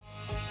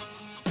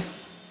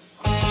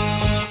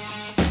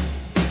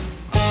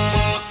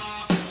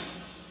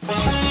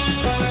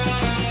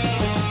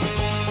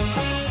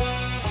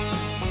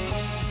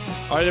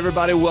right,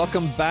 everybody,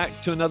 welcome back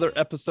to another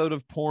episode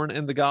of Porn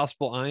and the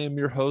Gospel. I am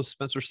your host,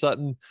 Spencer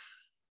Sutton.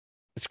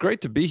 It's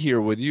great to be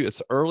here with you.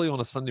 It's early on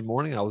a Sunday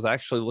morning. I was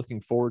actually looking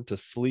forward to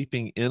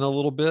sleeping in a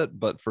little bit,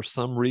 but for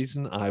some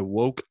reason I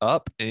woke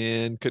up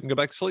and couldn't go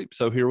back to sleep.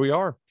 So here we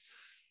are,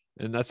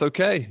 and that's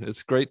okay.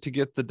 It's great to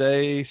get the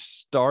day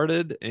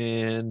started.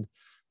 And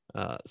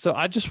so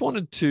I just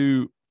wanted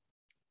to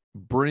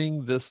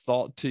bring this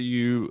thought to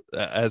you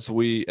as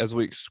we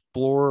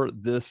explore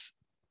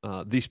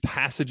these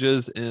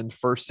passages in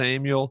 1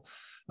 Samuel,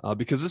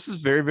 because this is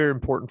very, very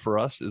important for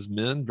us as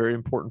men, very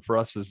important for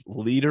us as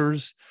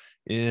leaders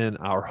in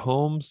our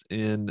homes,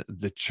 in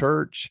the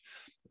church,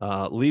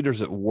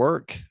 leaders at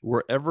work,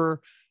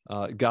 wherever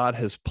God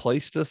has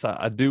placed us.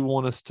 I do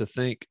want us to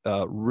think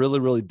really,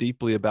 really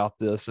deeply about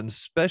this, and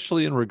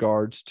especially in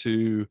regards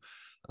to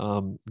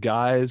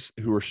guys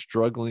who are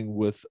struggling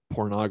with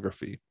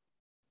pornography.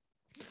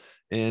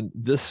 And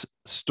this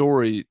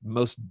story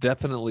most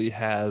definitely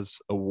has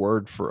a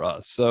word for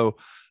us. So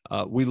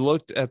we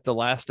looked at the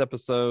last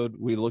episode.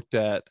 We looked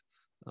at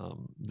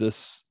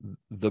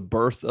the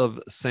birth of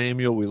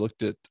Samuel. We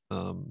looked at,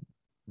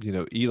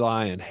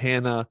 Eli and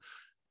Hannah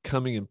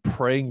coming and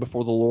praying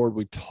before the Lord.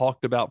 We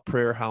talked about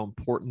prayer, how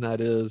important that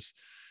is,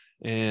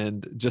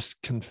 and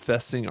just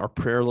confessing our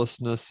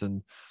prayerlessness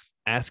and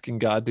asking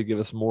God to give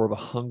us more of a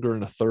hunger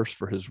and a thirst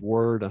for his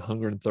word, a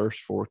hunger and thirst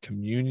for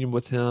communion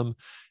with him.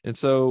 And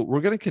so we're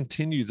going to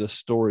continue this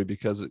story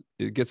because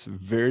it gets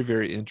very,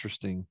 very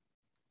interesting.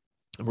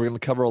 And we're going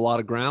to cover a lot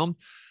of ground.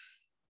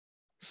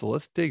 So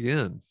let's dig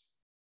in.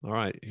 All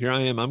right, here I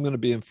am. I'm going to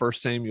be in 1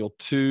 Samuel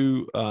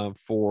 2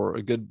 for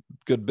a good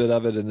bit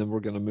of it, and then we're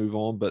going to move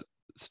on. But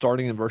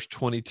starting in verse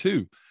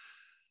 22.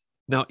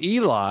 Now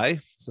Eli,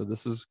 so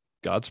this is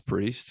God's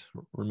priest,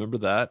 remember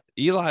that.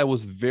 Eli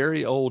was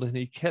very old, and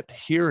he kept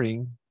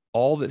hearing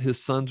all that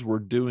his sons were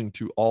doing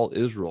to all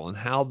Israel, and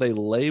how they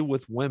lay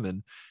with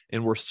women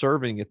and were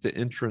serving at the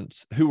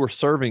entrance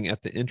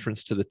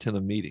to the tent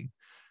of meeting.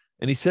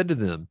 And he said to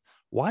them,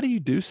 "Why do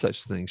you do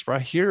such things? For I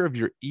hear of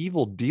your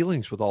evil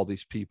dealings with all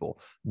these people.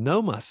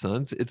 No, my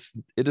sons, it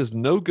is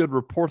no good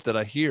report that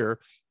I hear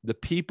the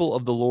people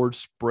of the Lord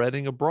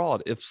spreading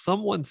abroad. If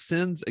someone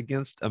sins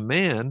against a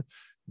man,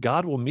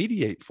 God will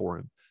mediate for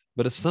him.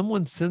 But if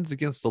someone sins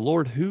against the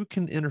Lord, who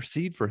can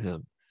intercede for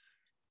him?"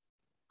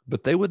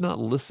 But they would not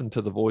listen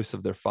to the voice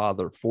of their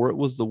father, for it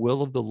was the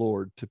will of the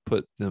Lord to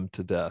put them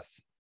to death.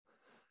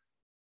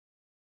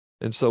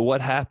 And so what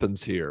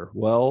happens here?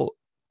 Well,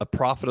 a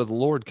prophet of the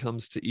Lord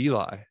comes to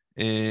Eli,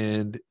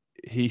 and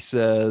he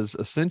says,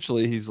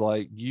 essentially, he's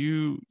like,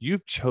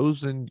 you've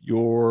chosen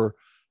your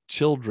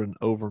children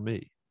over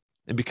me.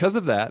 And because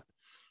of that,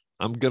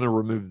 I'm going to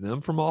remove them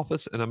from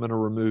office, and I'm going to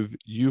remove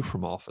you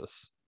from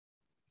office.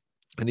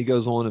 And he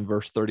goes on in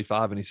verse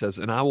 35, and he says,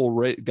 and I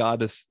will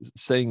God is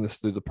saying this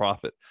through the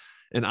prophet,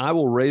 and I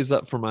will raise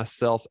up for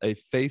myself a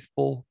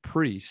faithful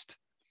priest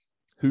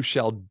who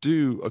shall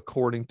do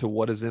according to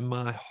what is in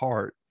my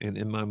heart and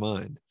in my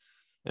mind.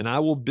 And I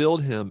will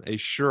build him a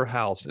sure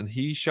house, and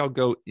he shall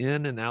go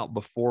in and out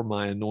before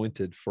my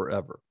anointed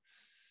forever.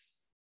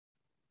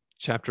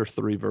 Chapter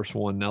 3, verse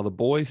 1. Now the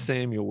boy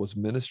Samuel was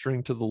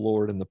ministering to the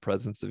Lord in the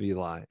presence of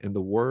Eli, and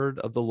the word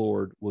of the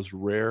Lord was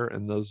rare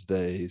in those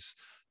days.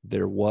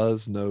 There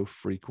was no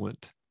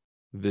frequent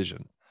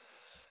vision.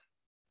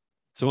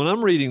 So when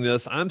I'm reading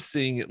this, I'm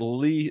seeing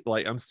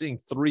I'm seeing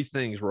three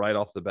things right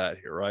off the bat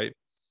here, right?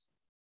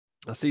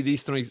 I see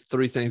these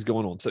three things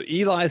going on. So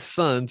Eli's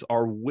sons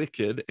are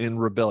wicked and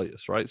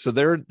rebellious, right? So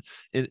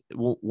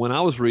when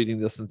I was reading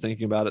this and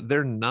thinking about it,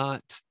 they're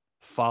not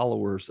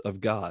followers of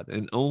God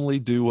and only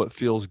do what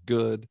feels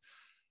good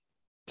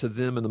to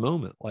them in the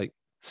moment, like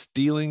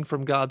stealing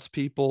from God's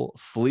people,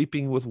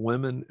 sleeping with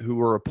women who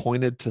are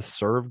appointed to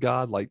serve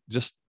God, like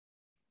just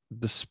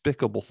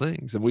despicable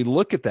things. And we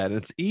look at that, and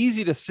it's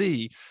easy to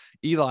see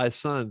Eli's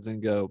sons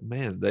and go,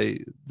 man,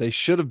 they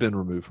should have been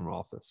removed from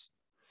office.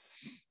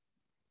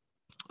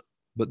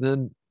 But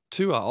then,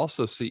 too, I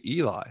also see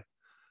Eli,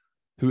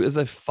 who is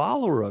a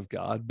follower of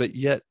God, but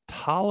yet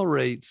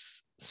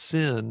tolerates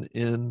sin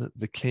in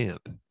the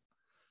camp,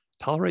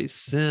 tolerates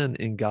sin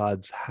in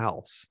God's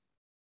house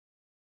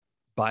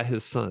by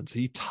his sons.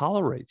 He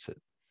tolerates it.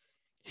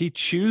 He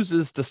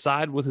chooses to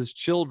side with his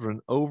children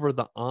over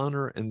the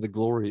honor and the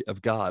glory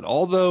of God.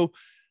 Although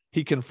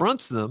he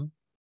confronts them,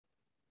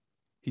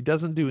 he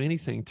doesn't do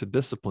anything to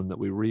discipline that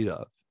we read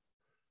of.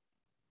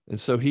 And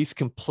so he's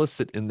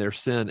complicit in their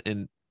sin,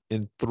 and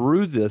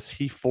through this,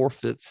 he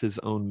forfeits his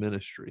own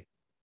ministry.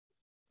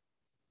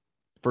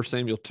 1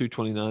 Samuel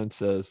 2:29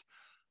 says,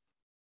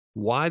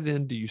 "Why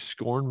then do you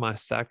scorn my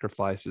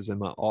sacrifices and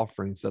my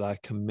offerings that I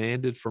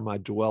commanded for my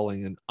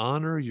dwelling, and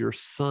honor your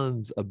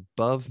sons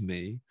above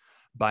me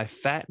by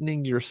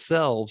fattening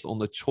yourselves on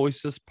the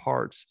choicest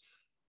parts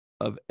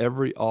of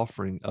every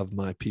offering of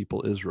my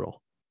people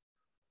Israel?"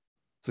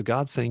 So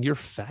God's saying, you're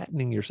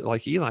fattening yourself,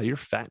 like Eli, you're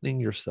fattening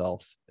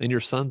yourself, and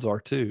your sons are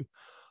too,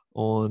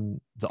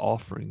 on the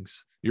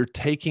offerings. You're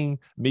taking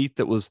meat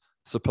that was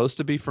supposed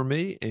to be for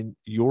me, and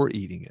you're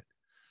eating it.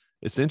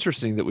 It's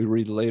interesting that we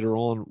read later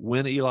on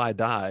when Eli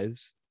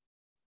dies,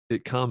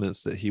 it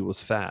comments that he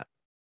was fat.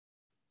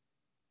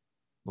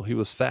 Well, he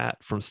was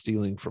fat from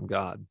stealing from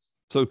God.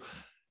 So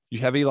you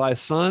have Eli's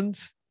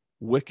sons,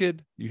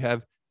 wicked. You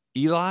have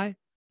Eli,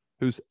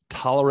 who's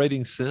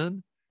tolerating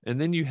sin. And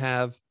then you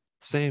have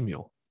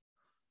Samuel,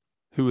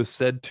 who is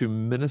said to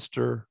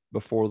minister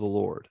before the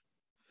Lord.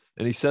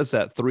 And he says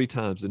that 3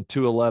 times in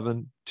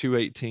 2:11,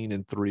 2:18,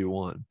 and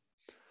 3:1.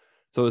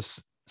 So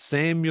as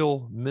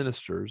Samuel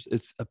ministers,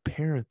 it's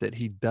apparent that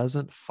he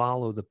doesn't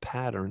follow the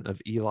pattern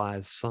of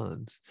Eli's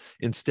sons.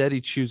 Instead,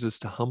 he chooses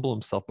to humble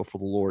himself before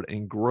the Lord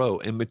and grow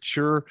and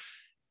mature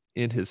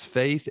in his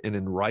faith and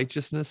in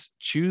righteousness,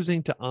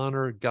 choosing to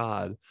honor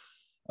God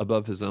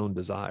above his own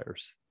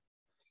desires.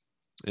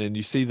 And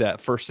you see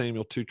that 1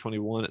 Samuel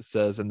 2:21, it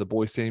says, and the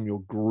boy Samuel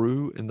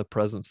grew in the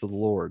presence of the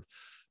Lord.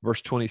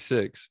 Verse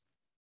 26,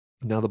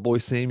 now the boy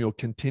Samuel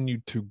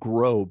continued to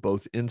grow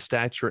both in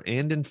stature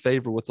and in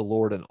favor with the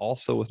Lord and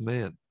also with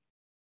man.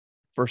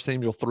 1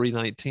 Samuel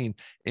 3:19,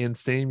 and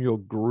Samuel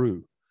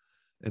grew,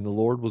 and the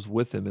Lord was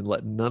with him and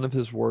let none of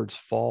his words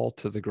fall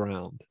to the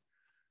ground.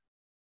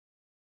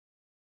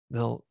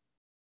 Now,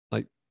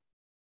 like,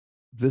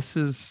 this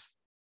is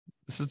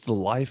the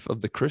life of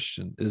the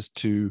Christian, is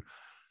to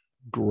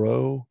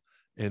grow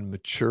and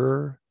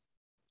mature.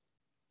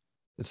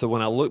 And so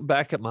when I look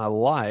back at my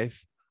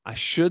life, I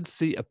should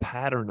see a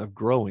pattern of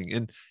growing.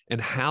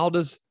 And how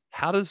does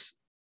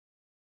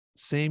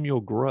Samuel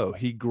grow?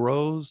 He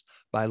grows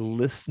by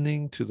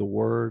listening to the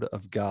word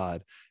of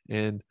God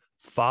and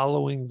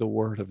following the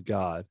word of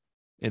God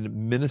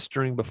and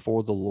ministering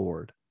before the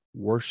Lord,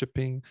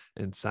 worshiping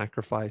and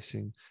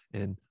sacrificing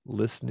and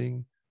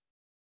listening.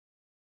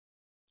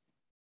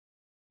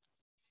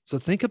 So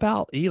think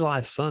about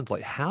Eli's sons.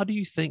 Like, how do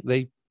you think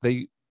they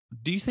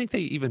do you think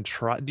they even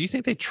tried? Do you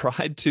think they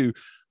tried to,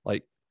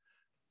 like,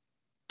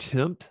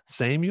 tempt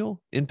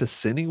Samuel into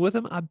sinning with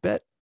him? I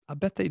bet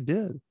they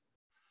did.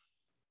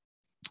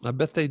 I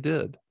bet they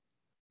did.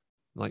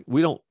 Like,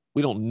 we don't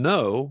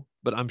know,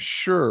 but I'm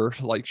sure,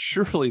 like,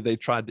 surely they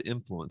tried to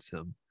influence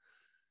him.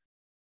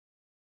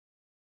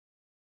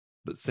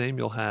 But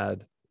Samuel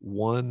had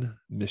one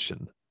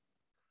mission,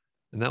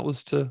 and that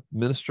was to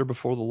minister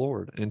before the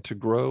Lord and to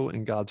grow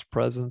in God's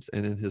presence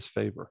and in his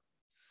favor.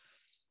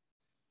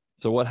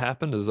 So what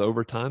happened is,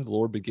 over time, the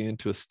Lord began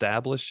to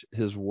establish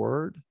his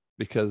word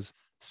because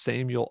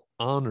Samuel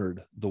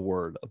honored the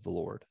word of the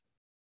Lord.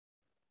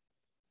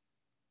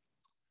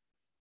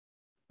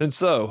 And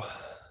so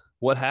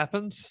what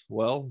happens?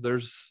 Well,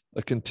 there's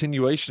a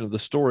continuation of the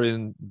story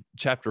in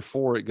chapter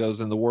 4. It goes,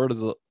 and the word of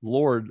the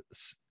Lord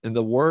and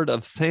the word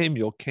of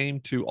Samuel came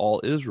to all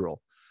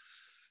Israel.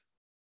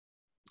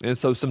 And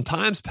so some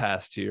time's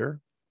passed here,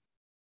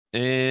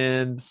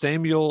 and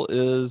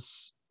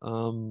Samuel's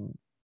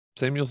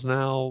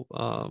now,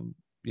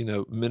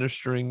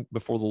 ministering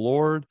before the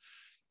Lord,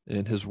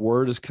 and his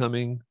word is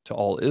coming to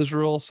all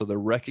Israel. So they're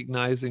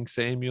recognizing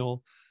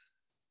Samuel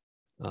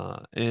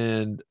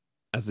and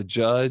as a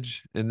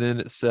judge. And then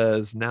it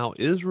says, now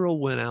Israel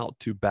went out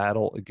to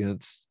battle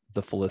against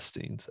the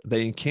Philistines.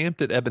 They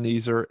encamped at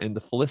Ebenezer, and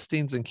the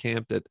Philistines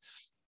encamped at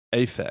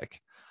Aphek.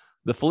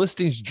 The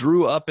Philistines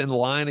drew up in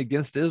line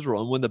against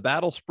Israel, and when the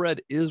battle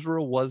spread,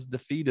 Israel was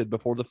defeated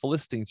before the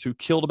Philistines, who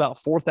killed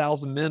about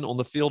 4,000 men on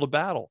the field of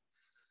battle.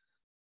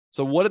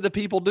 So what did the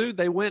people do?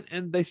 They went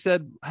and they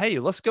said, hey,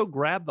 let's go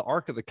grab the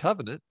Ark of the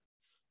Covenant.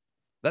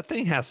 That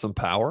thing has some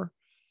power.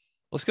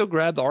 Let's go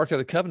grab the Ark of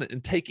the Covenant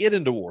and take it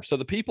into war. So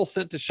the people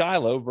sent to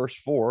Shiloh, verse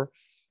 4,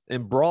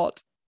 and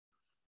brought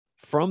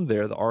from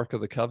there the Ark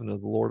of the Covenant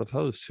of the Lord of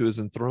hosts, who is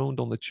enthroned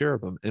on the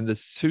cherubim. And the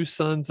 2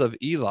 sons of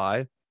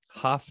Eli,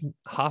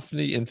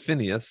 Hophni and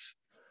Phinehas,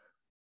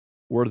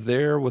 were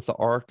there with the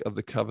Ark of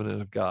the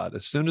Covenant of God.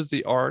 As soon as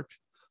the Ark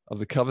of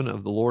the Covenant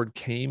of the Lord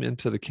came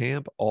into the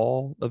camp,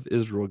 all of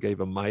Israel gave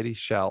a mighty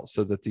shout,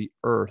 so that the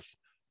earth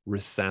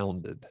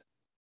resounded.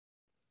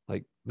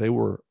 Like, they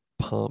were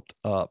pumped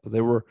up.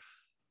 They were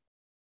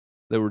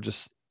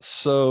just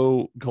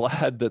so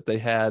glad that they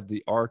had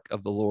the Ark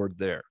of the Lord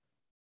there.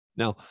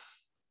 Now,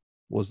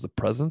 was the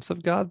presence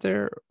of God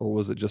there, or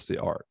was it just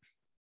the Ark?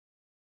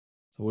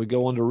 So we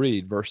go on to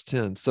read verse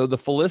 10. So the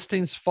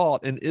Philistines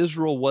fought, and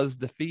Israel was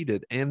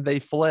defeated, and they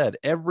fled,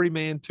 every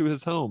man to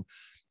his home.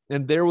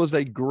 And there was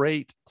a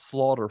great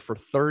slaughter for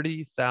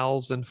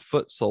 30,000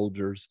 foot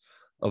soldiers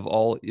of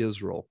all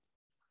Israel.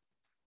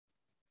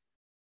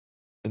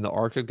 And the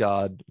Ark of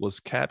God was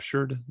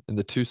captured, and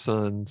the 2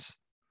 sons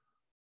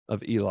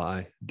of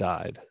Eli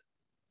died,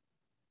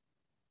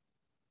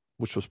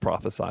 which was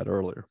prophesied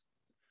earlier.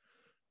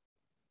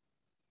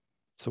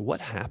 So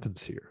what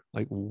happens here?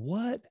 Like,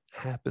 what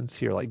happens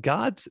here? Like,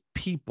 God's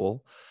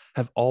people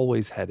have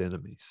always had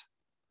enemies.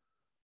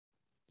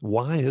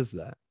 Why is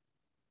that?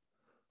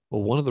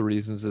 Well, one of the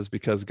reasons is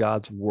because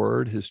God's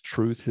word, his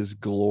truth, his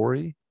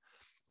glory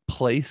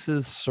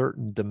places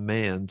certain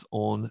demands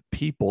on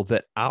people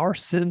that our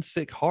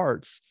sin-sick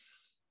hearts,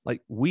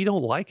 like, we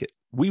don't like it.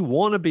 We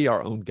want to be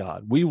our own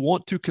God. We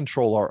want to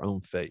control our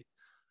own fate.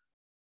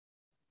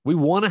 We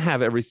want to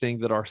have everything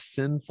that our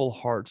sinful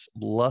hearts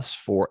lust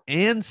for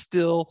and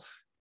still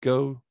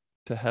go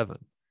to heaven.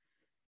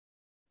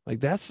 Like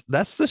that's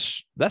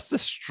the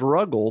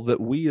struggle that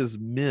we as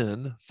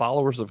men,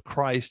 followers of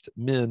Christ,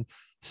 men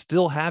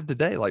still have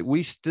today. Like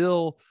we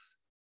still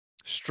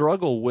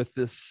struggle with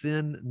this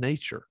sin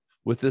nature,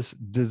 with this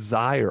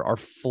desire, our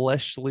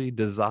fleshly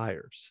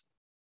desires.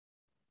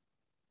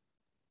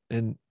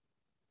 And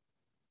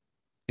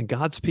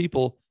God's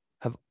people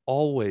have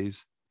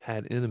always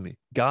had enemy.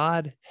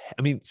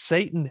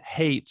 Satan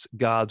hates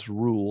God's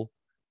rule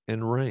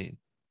and reign,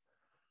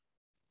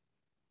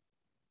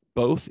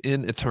 both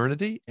in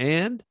eternity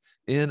and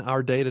in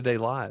our day-to-day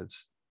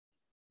lives.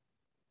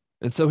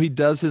 And so he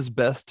does his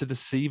best to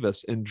deceive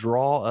us and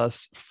draw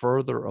us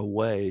further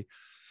away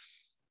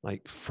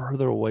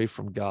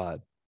from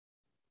God.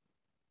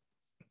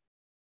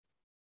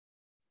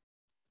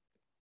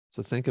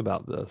 So think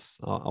about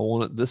this.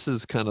 This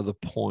is kind of the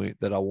point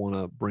that I want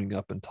to bring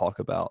up and talk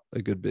about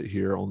a good bit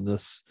here in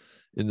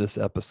this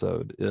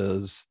episode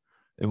is,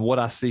 and what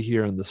I see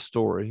here in the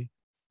story,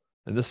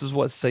 and this is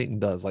what Satan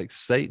does. Like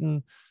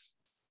Satan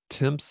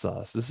tempts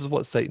us. This is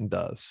what Satan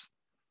does,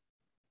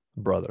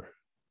 brother,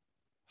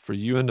 for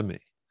you and to me.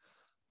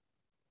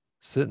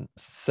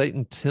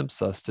 Satan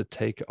tempts us to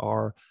take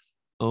our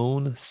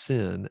own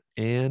sin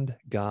and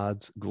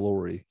God's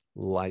glory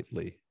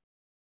lightly.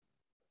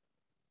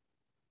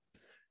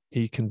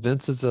 He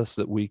convinces us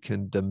that we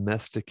can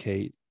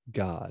domesticate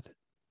God,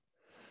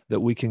 that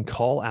we can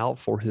call out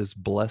for his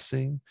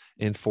blessing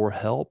and for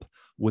help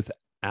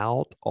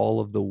without all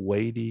of the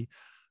weighty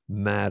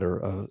matter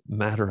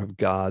of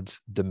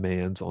God's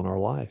demands on our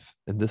life.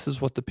 And this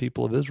is what the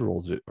people of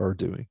Israel are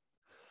doing.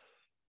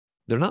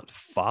 They're not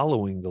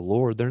following the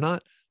Lord. They're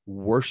not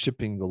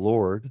worshiping the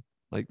Lord.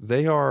 Like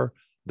they are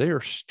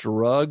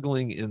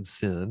struggling in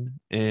sin.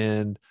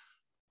 And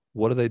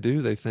what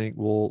do? They think,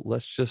 well,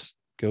 let's just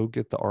go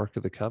get the Ark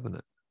of the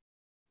Covenant.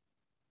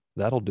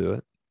 That'll do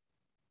it.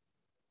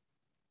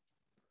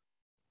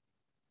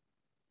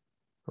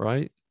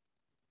 Right?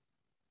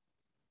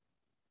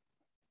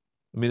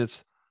 I mean,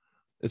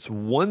 it's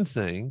one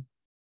thing.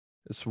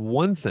 It's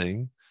one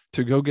thing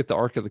to go get the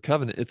Ark of the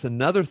Covenant. It's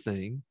another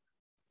thing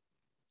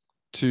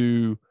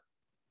to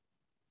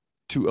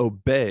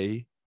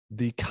obey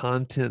the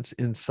contents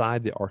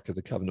inside the Ark of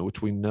the Covenant,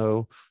 which we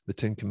know the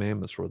 10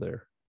 Commandments were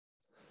there.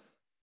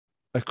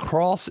 A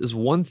cross is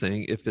one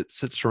thing if it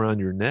sits around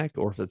your neck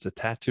or if it's a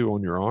tattoo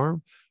on your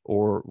arm,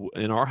 or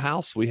in our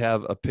house, we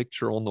have a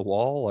picture on the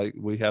wall. Like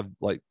we have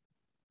like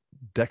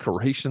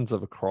decorations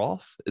of a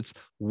cross. It's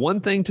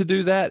one thing to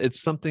do that. It's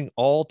something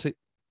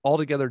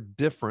altogether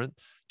different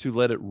to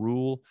let it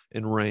rule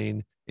and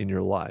reign in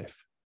your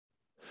life.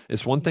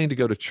 It's one thing to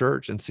go to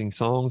church and sing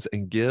songs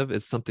and give.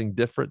 It's something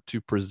different to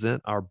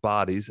present our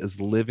bodies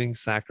as living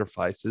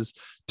sacrifices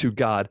to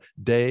God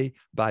day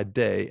by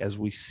day as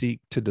we seek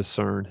to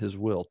discern his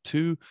will.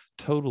 Two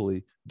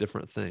totally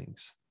different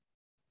things.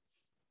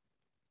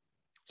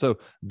 So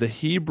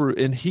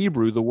in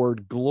Hebrew, the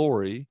word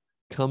glory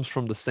comes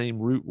from the same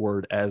root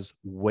word as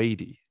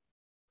weighty.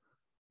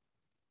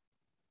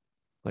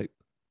 Like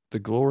the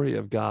glory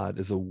of God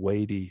is a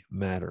weighty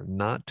matter,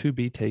 not to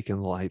be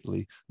taken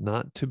lightly,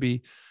 not to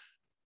be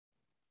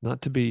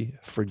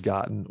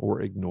forgotten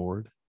or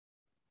ignored.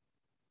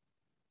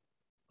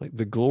 Like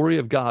the glory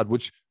of God,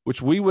 which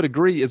we would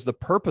agree is the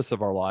purpose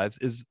of our lives,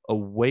 is a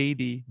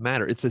weighty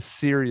matter. It's a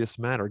serious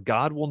matter.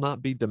 God will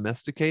not be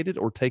domesticated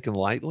or taken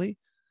lightly.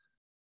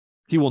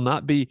 He will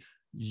not be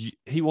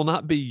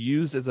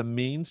used as a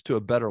means to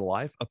a better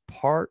life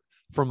apart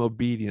from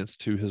obedience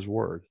to his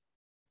word.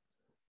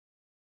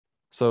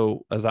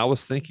 So as I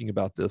was thinking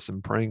about this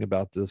and praying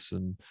about this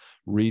and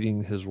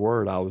reading his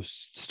word, I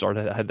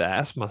had to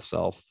ask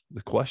myself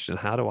the question,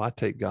 how do I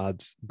take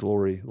God's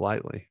glory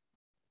lightly?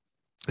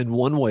 And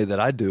one way that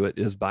I do it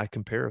is by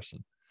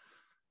comparison.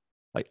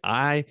 Like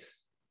I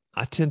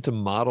tend to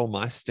model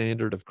my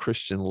standard of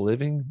Christian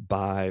living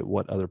by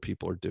what other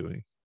people are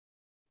doing.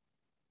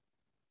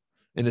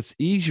 And it's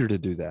easier to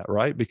do that,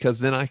 right?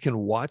 Because then I can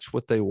watch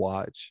what they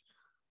watch.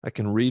 I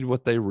can read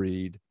what they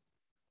read.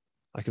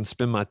 I can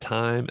spend my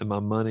time and my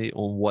money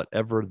on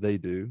whatever they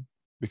do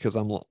because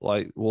I'm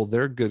like, well,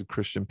 they're good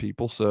Christian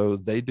people, so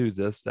they do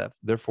this,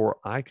 therefore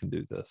I can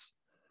do this.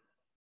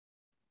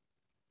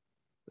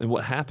 And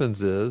what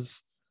happens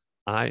is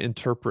I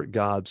interpret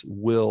God's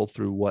will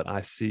through what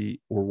I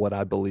see or what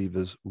I believe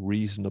is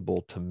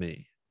reasonable to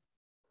me.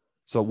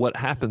 So what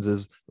happens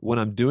is when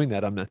I'm doing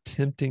that, I'm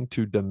attempting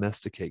to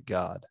domesticate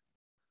God.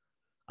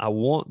 I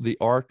want the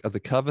Ark of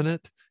the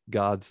Covenant,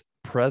 God's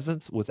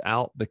presence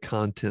without the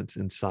contents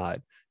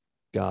inside,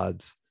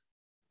 God's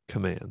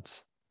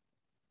commands.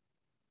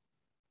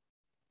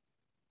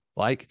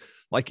 Like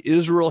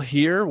Israel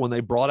here, when they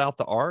brought out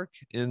the ark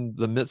in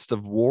the midst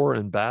of war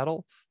and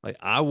battle, like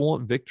I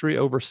want victory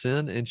over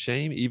sin and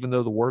shame, even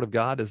though the word of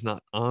God is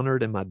not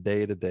honored in my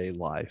day-to-day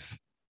life.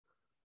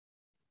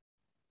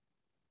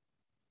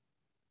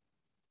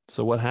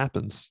 So what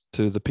happens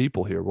to the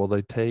people here? Well,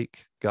 they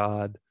take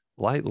God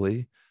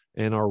lightly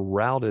and are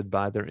routed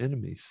by their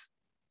enemies.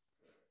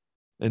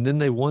 And then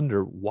they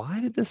wonder, why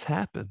did this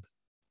happen?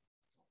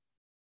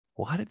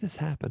 Why did this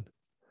happen?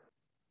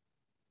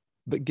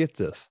 But get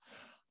this,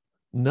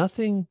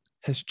 nothing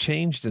has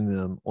changed in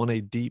them on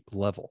a deep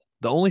level.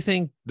 The only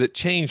thing that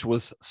changed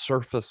was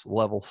surface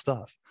level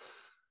stuff.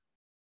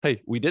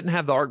 Hey, we didn't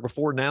have the ark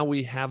before. Now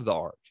we have the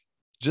ark.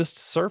 Just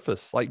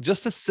surface, like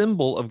just a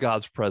symbol of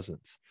God's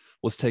presence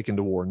was taken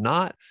to war,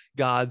 not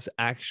God's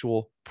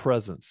actual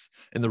presence.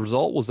 And the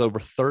result was over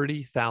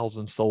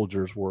 30,000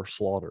 soldiers were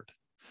slaughtered.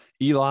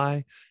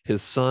 Eli,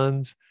 his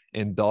sons,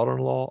 and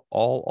daughter-in-law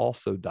all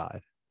also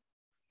died.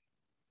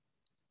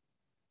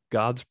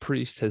 God's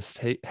priests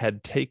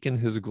had taken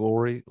his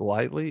glory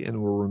lightly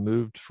and were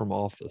removed from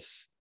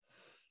office.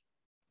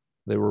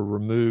 They were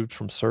removed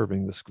from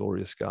serving this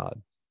glorious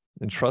God.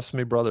 And trust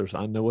me, brothers,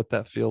 I know what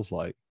that feels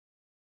like.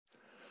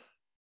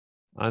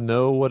 I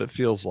know what it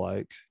feels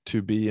like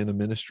to be in a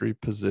ministry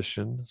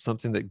position,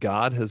 something that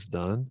God has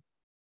done,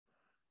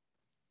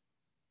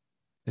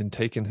 and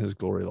taken his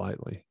glory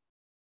lightly,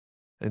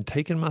 and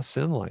taken my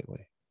sin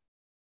lightly.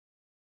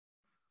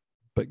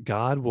 But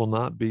God will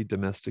not be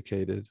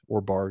domesticated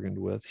or bargained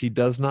with. He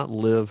does not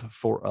live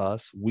for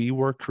us. We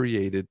were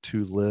created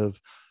to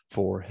live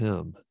for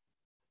him.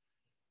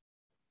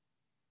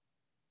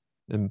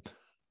 And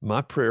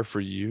my prayer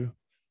for you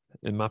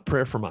and my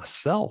prayer for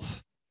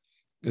myself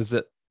is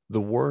that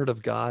the word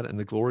of God and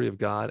the glory of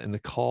God and the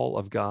call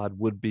of God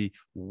would be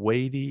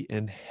weighty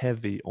and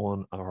heavy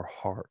on our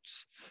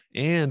hearts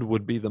and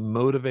would be the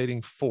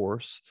motivating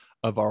force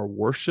of our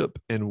worship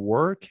and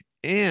work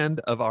and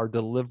of our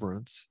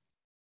deliverance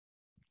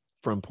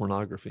from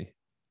pornography.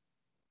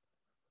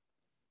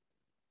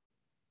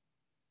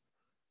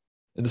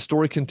 And the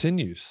story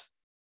continues.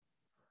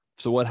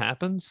 So what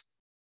happens?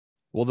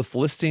 Well, the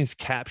Philistines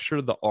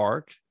capture the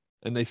ark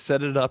and they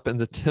set it up in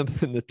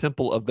the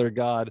temple of their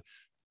god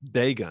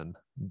Dagon,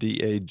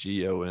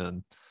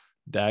 Dagon.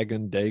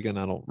 Dagon,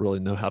 I don't really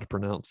know how to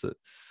pronounce it.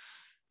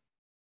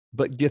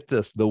 But get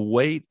this, the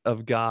weight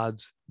of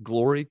God's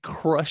glory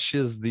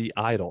crushes the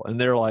idol.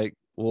 And they're like,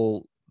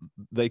 well,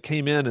 they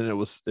came in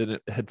and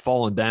it had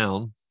fallen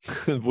down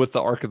with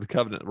the Ark of the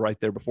Covenant right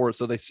there before it.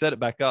 So they set it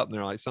back up and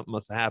they're like, something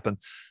must have happened.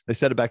 They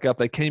set it back up.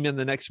 They came in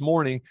the next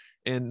morning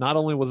and not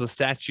only was the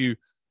statue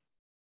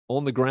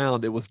on the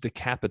ground, it was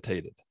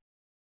decapitated.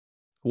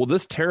 Well,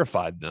 this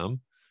terrified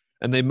them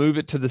and they move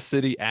it to the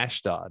city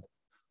Ashdod.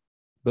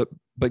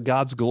 But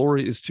God's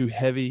glory is too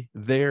heavy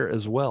there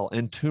as well.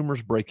 And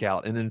tumors break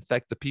out and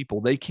infect the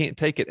people. They can't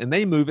take it. And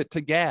they move it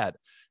to Gad.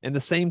 And the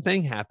same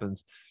thing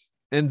happens.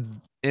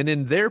 And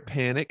in their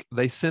panic,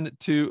 they send it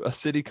to a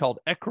city called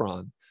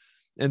Ekron.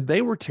 And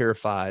they were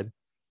terrified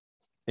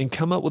and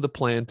come up with a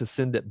plan to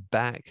send it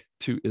back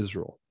to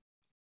Israel.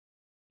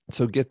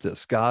 So get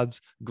this,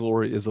 God's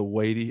glory is a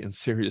weighty and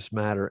serious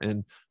matter,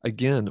 and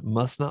again,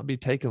 must not be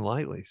taken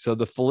lightly. So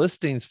the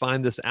Philistines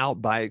find this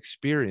out by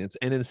experience,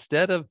 and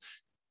instead of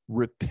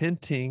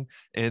repenting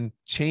and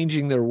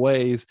changing their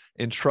ways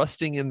and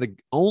trusting in the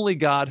only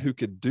God who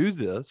could do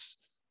this,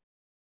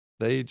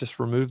 they just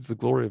removed the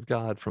glory of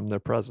God from their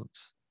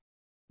presence.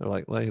 They're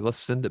like, hey, let's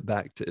send it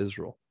back to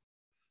Israel.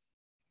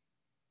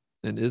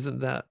 And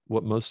isn't that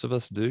what most of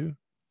us do?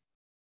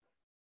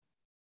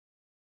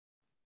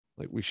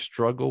 Like we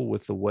struggle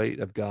with the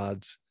weight of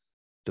God's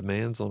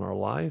demands on our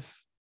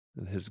life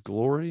and his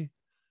glory,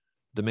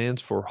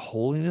 demands for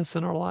holiness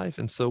in our life.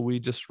 And so we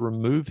just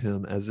remove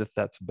him as if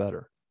that's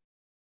better.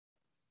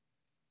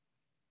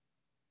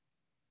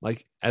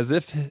 Like as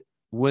if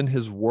when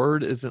his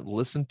word isn't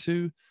listened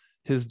to,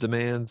 his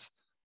demands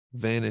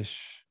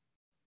vanish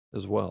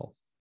as well.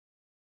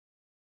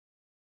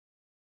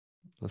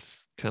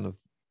 That's kind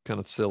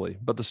of silly,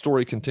 but the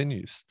story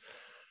continues.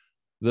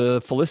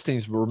 The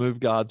Philistines removed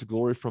God's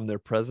glory from their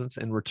presence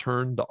and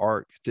returned the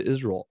ark to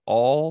Israel.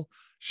 All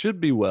should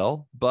be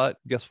well, but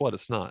guess what?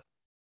 It's not.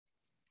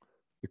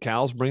 The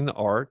cows bring the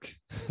ark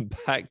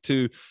back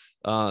to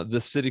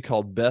this city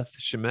called Beth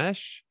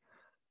Shemesh,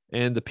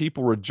 and the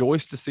people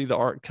rejoiced to see the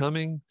ark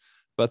coming,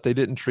 but they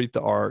didn't treat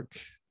the ark,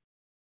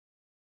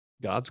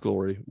 God's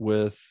glory,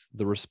 with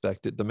the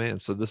respect it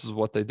demands. So this is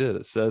what they did.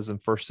 It says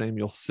in 1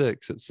 Samuel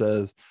 6, it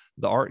says,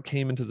 the ark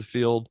came into the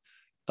field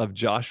of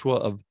Joshua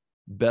of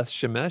Beth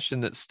Shemesh,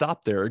 and it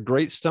stopped there. A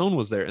great stone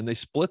was there, and they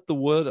split the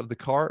wood of the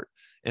cart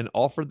and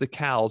offered the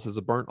cows as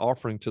a burnt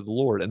offering to the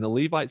Lord. And the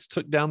Levites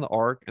took down the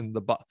ark and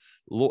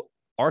the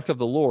ark of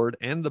the Lord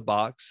and the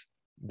box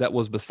that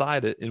was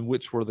beside it, in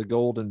which were the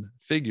golden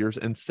figures,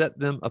 and set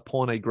them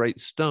upon a great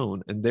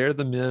stone. And there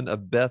the men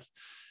of Beth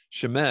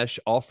Shemesh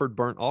offered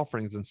burnt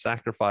offerings and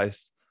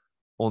sacrificed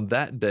on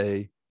that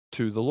day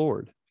to the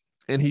Lord.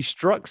 And he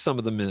struck some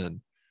of the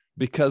men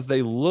because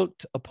they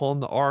looked upon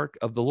the ark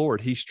of the Lord.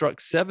 He struck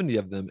 70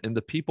 of them, and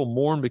the people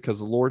mourned because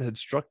the Lord had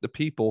struck the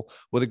people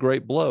with a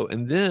great blow.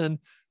 And then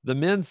the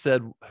men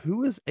said,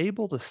 who is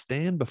able to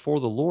stand before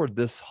the Lord,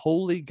 this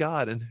holy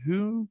God, and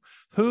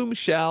whom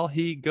shall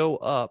he go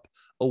up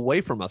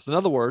away from us? In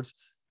other words,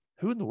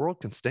 who in the world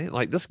can stand?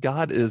 Like, this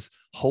God is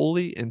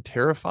holy and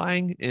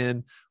terrifying,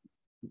 and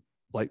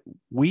like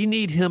we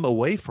need him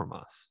away from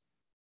us.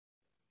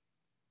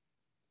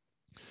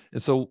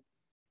 And so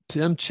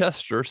Tim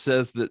Chester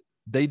says that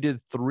they did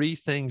three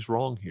things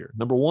wrong here.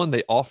 Number one,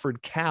 they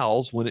offered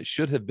cows when it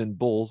should have been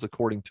bulls,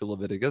 according to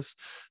Leviticus.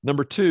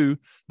 Number two,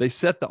 they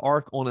set the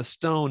ark on a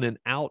stone and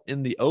out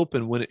in the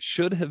open when it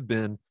should have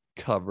been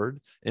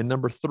covered. And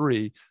number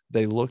three,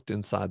 they looked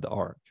inside the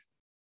ark.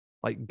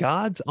 Like,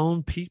 God's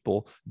own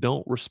people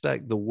don't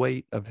respect the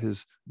weight of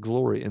his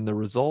glory. And the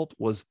result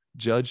was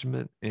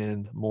judgment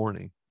and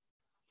mourning.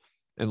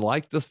 And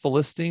like the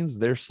Philistines,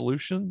 their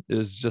solution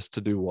is just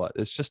to do what?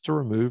 It's just to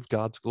remove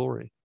God's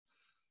glory,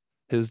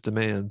 his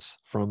demands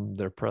from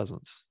their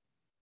presence.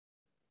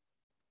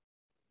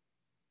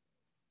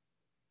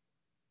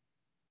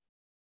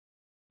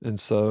 And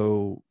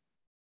so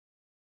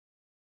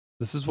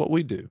this is what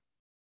we do.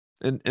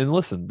 And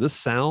listen, this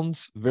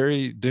sounds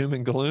very doom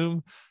and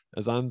gloom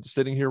as I'm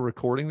sitting here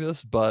recording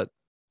this, but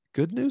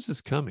good news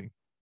is coming.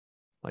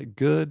 Like,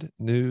 good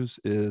news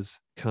is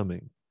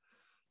coming.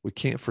 We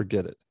can't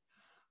forget it,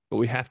 but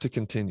we have to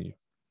continue.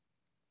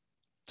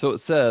 So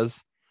it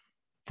says,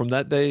 from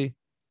that day,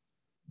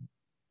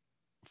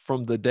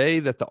 from the day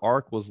that the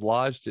ark was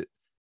lodged at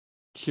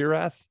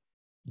Kiriath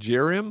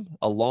Jearim,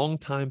 a long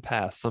time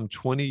passed, some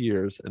 20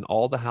 years, and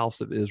all the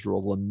house of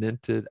Israel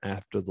lamented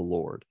after the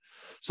Lord.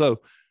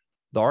 So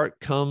the ark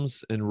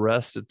comes and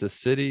rests at the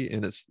city,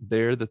 and it's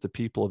there that the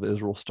people of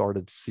Israel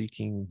started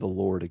seeking the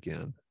Lord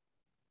again.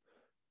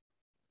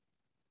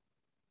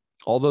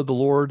 Although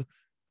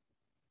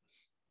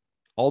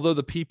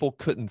the people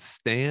couldn't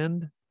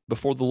stand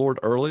before the Lord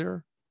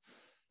earlier,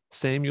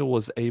 Samuel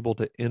was able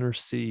to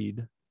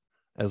intercede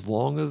as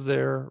long as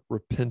their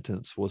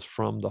repentance was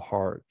from the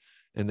heart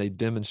and they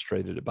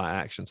demonstrated it by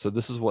action. So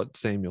this is what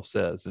Samuel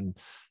says in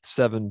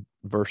 7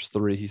 verse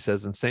 3. He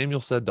says, and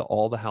Samuel said to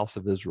all the house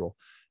of Israel,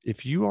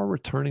 if you are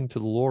returning to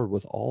the Lord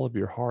with all of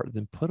your heart,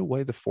 then put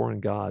away the foreign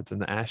gods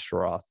and the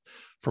Asheroth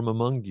from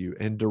among you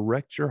and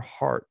direct your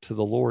heart to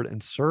the Lord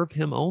and serve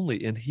him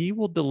only, and he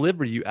will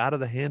deliver you out of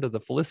the hand of the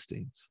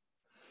Philistines.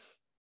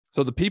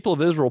 So the people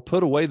of Israel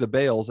put away the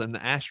Baals and the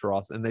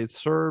Asheroths, and they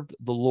served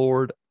the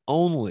Lord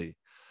only.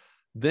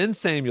 Then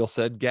Samuel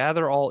said,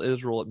 gather all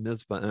Israel at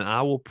Mizpah, and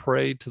I will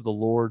pray to the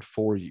Lord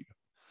for you.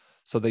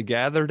 So they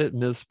gathered at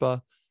Mizpah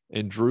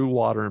and drew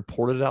water and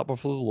poured it out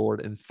before the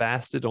Lord and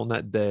fasted on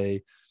that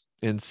day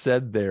and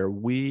said there,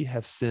 we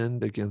have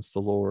sinned against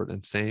the Lord.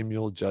 And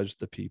Samuel judged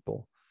the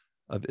people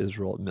of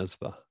Israel at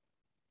Mizpah.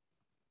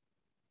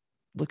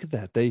 Look at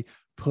that. They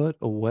put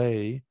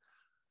away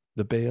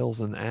the Baals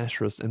and the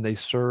Asherahs, and they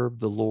served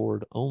the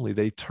Lord only.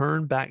 They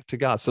turned back to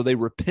God. So they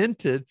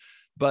repented,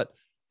 but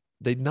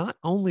they not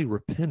only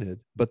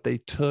repented, but they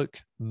took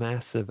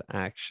massive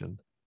action.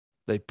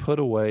 They put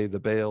away the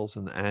Baals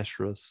and the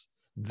Asherahs.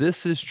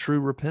 This is true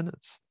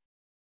repentance.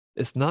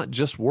 It's not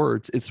just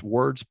words, it's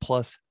words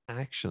plus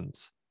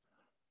actions.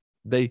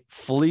 They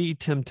flee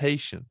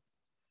temptation.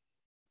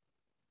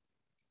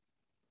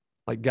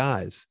 Like,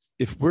 guys,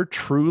 if we're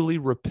truly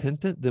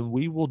repentant, then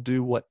we will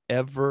do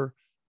whatever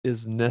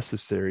is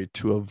necessary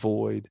to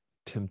avoid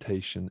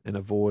temptation and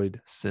avoid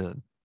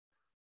sin.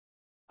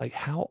 Like,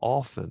 how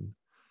often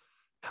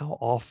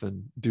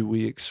do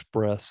we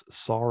express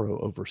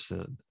sorrow over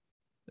sin?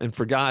 And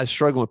for guys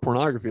struggling with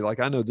pornography, like,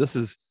 I know this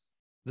is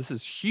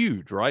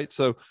huge, right?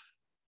 So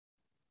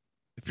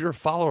if you're a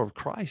follower of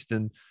Christ,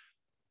 and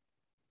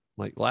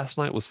like last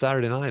night was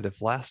Saturday night,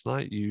 if last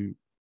night you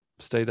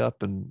stayed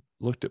up and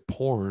looked at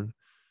porn,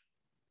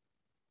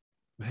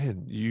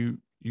 man, you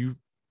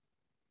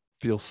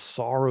feel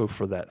sorrow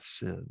for that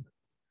sin.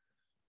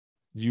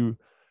 You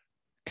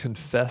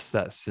confess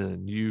that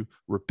sin. You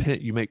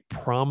repent. You make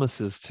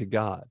promises to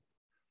God.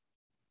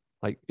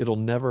 Like, it'll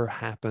never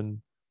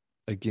happen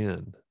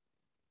again.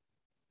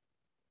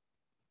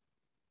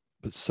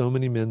 But so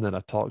many men that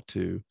I talk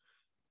to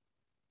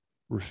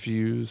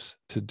refuse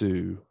to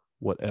do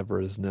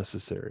whatever is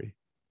necessary.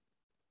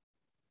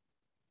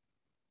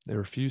 They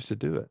refuse to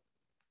do it.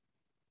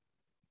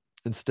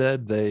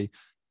 Instead, they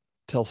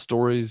tell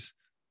stories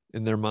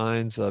in their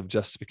minds of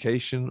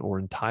justification or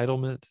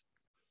entitlement.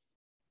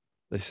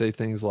 They say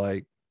things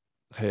like,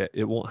 hey,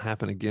 it won't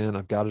happen again.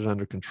 I've got it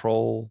under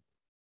control.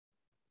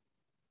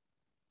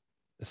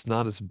 It's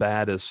not as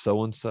bad as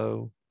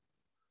so-and-so.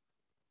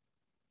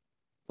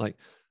 Like,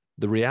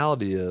 the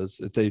reality is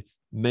that they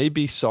may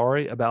be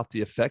sorry about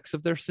the effects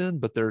of their sin,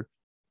 but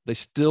they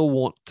still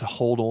want to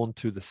hold on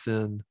to the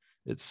sin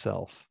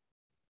itself.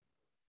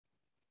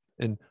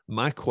 And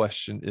my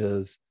question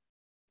is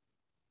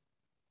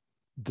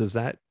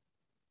that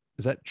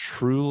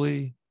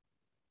truly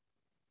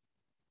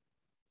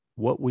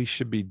what we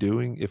should be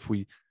doing if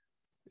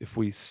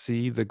we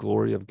see the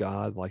glory of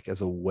God like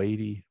as a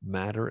weighty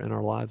matter in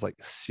our lives, like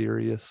a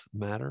serious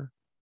matter?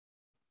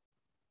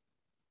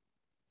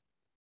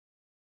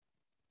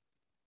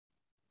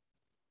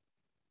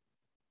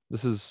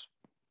 This is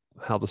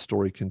how the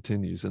story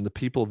continues. And the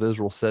people of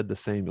Israel said to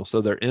Samuel, so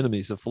their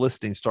enemies, the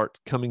Philistines, start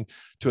coming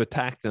to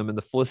attack them. And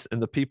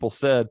the people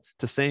said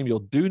to Samuel,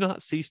 do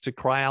not cease to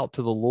cry out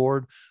to the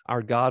Lord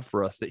our God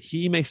for us, that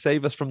he may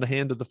save us from the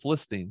hand of the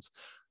Philistines.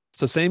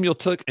 So Samuel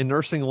took a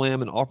nursing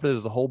lamb and offered it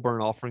as a whole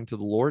burnt offering to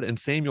the Lord. And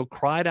Samuel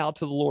cried out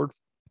to the Lord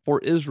for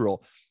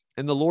Israel.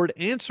 And the Lord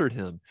answered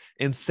him.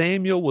 And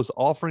Samuel was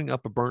offering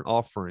up a burnt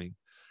offering.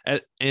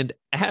 And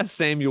as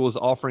Samuel was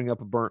offering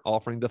up a burnt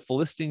offering, the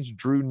Philistines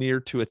drew near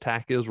to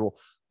attack Israel.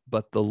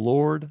 But the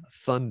Lord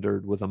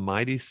thundered with a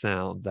mighty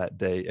sound that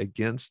day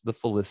against the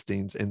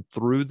Philistines and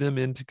threw them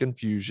into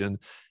confusion,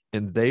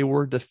 and they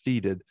were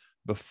defeated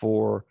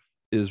before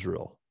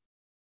Israel.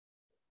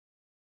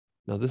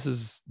 Now, this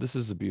is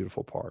the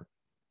beautiful part.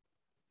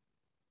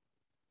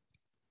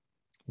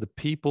 The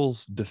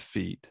people's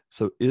defeat,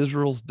 so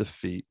Israel's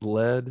defeat,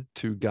 led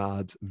to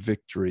God's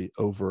victory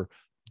over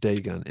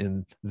Dagon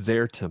in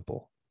their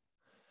temple.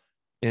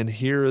 And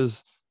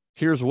here's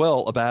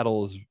well, a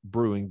battle is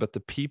brewing, but the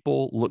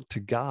people look to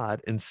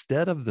God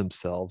instead of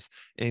themselves,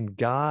 and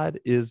God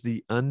is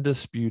the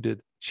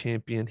undisputed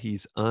champion.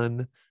 He's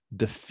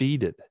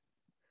undefeated.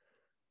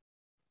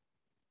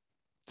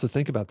 So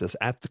think about this.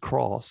 At the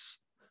cross,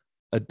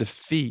 a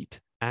defeat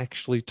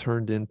actually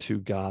turned into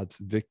God's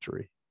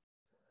victory.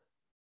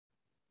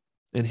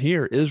 And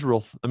here,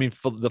 Israel,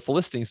 the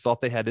Philistines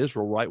thought they had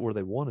Israel right where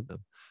they wanted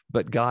them,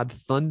 but God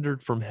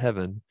thundered from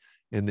heaven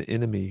and the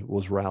enemy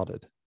was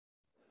routed.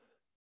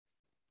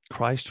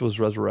 Christ was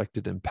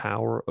resurrected in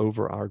power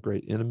over our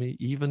great enemy.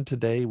 Even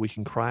today, we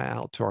can cry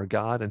out to our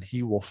God and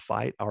he will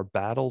fight our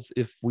battles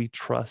if we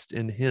trust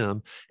in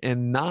him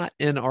and not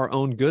in our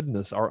own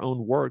goodness, our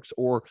own works,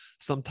 or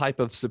some type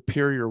of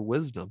superior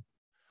wisdom.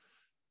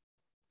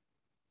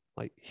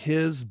 Like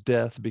his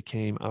death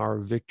became our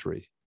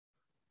victory.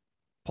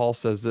 Paul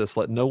says this,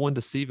 let no one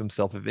deceive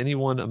himself. If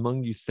anyone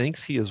among you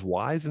thinks he is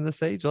wise in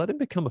this age, let him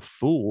become a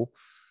fool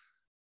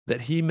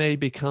that he may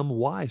become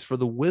wise. For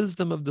the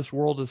wisdom of this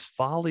world is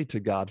folly to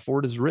God. For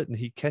it is written,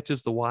 he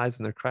catches the wise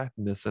in their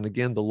craftiness. And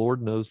again, the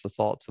Lord knows the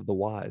thoughts of the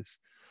wise,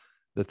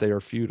 that they are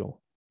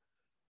futile.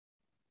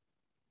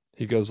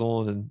 He goes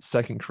on in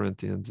 2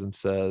 Corinthians and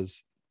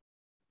says,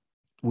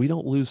 we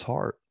don't lose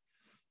heart.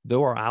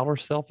 Though our outer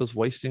self is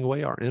wasting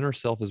away, our inner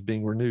self is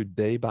being renewed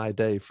day by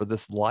day. For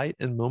this light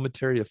and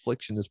momentary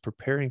affliction is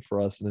preparing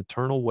for us an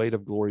eternal weight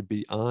of glory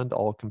beyond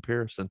all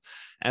comparison.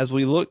 As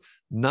we look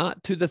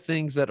not to the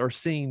things that are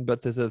seen,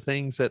 but to the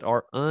things that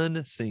are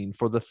unseen.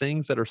 For the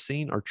things that are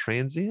seen are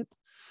transient,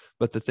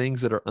 but the things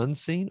that are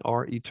unseen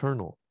are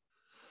eternal.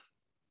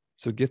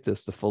 So get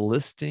this, the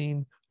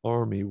Philistine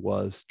army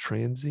was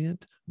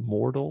transient,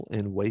 mortal,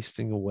 and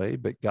wasting away,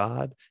 but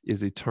God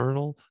is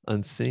eternal,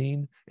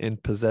 unseen,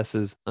 and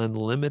possesses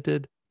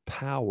unlimited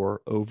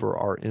power over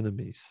our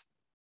enemies.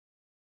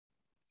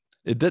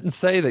 It didn't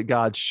say that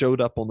God showed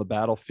up on the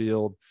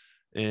battlefield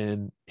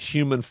in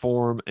human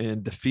form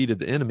and defeated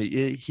the enemy.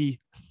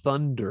 He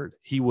thundered.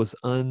 He was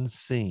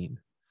unseen,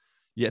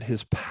 yet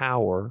his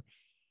power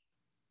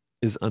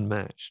is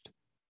unmatched.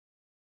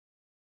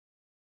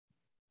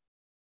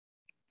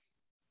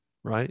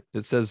 Right?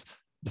 It says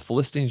the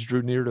Philistines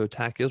drew near to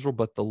attack Israel,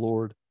 but the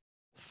Lord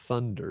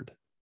thundered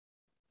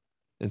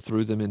and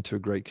threw them into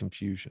great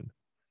confusion.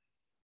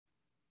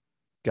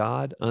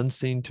 God,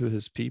 unseen to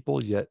his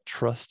people, yet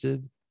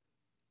trusted,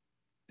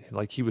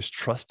 like he was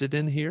trusted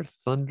in here,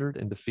 thundered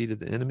and defeated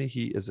the enemy.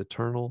 He is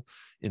eternal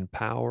in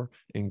power,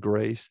 in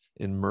grace,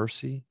 in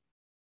mercy.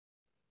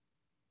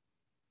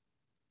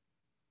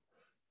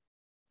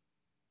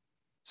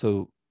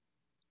 So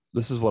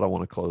this is what I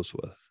want to close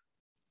with.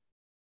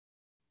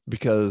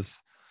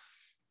 Because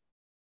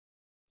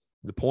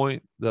the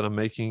point that I'm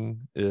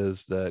making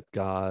is that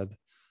God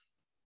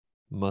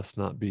must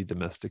not be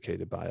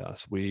domesticated by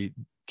us. We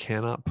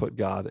cannot put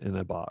God in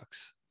a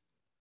box.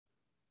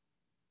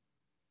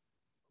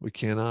 We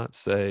cannot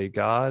say,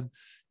 God,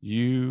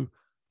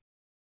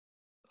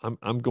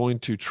 I'm going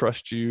to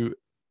trust you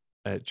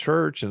at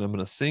church and I'm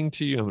going to sing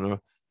to you. I'm going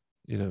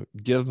to,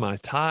 give my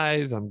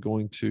tithe. I'm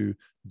going to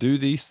do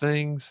these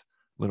things.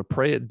 I'm going to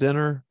pray at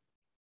dinner,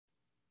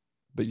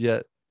 but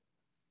yet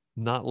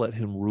not let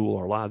him rule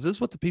our lives. This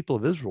is what the people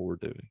of Israel were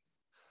doing.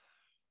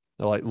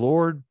 They're like,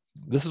 Lord,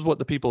 this is what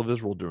the people of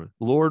Israel are doing.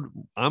 Lord,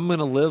 I'm going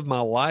to live my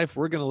life.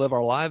 We're going to live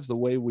our lives the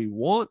way we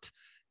want.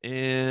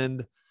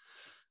 And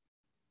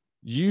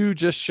you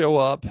just show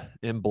up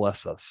and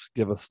bless us.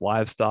 Give us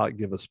livestock,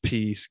 give us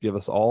peace, give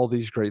us all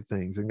these great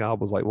things. And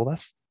God was like, well,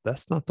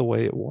 that's not the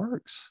way it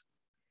works.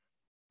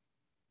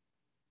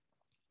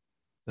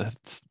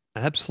 That's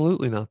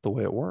absolutely not the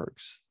way it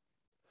works.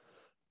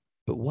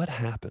 But what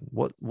happened?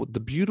 What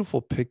the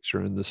beautiful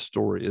picture in this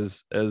story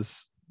is,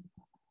 as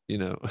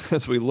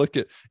as we look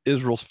at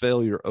Israel's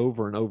failure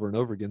over and over and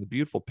over again, the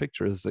beautiful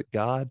picture is that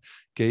God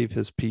gave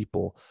his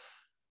people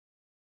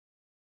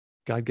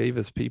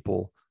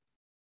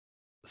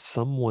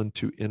someone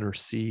to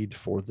intercede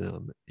for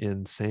them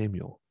in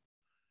Samuel.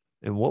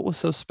 And what was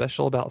so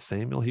special about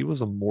Samuel? He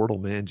was a mortal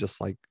man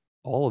just like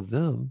all of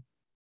them.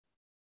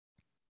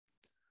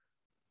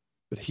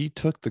 But he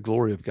took the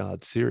glory of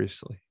God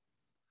seriously.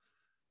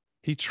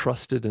 He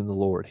trusted in the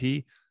Lord.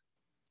 He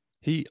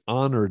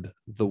honored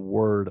the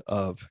word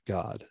of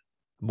God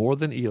more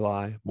than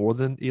Eli, more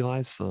than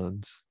Eli's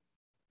sons.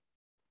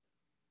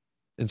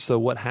 And so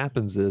what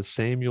happens is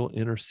Samuel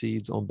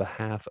intercedes on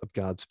behalf of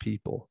God's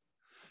people.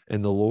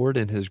 And the Lord,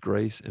 in his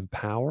grace and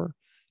power,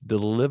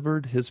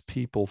 delivered his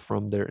people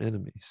from their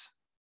enemies.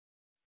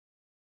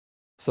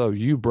 So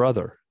you,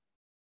 brother,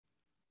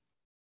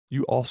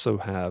 you also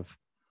have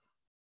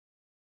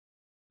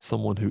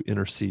someone who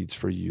intercedes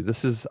for you.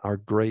 This is our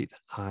great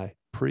high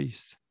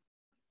priest,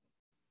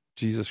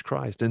 Jesus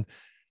Christ. And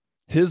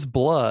his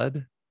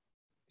blood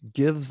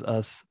gives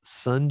us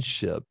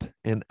sonship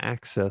and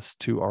access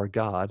to our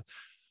God.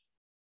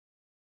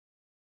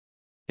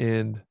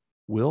 And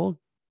will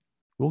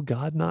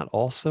God not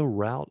also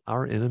rout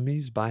our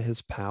enemies by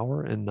his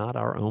power and not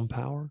our own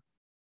power?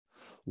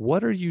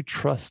 What are you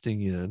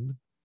trusting in?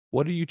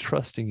 What are you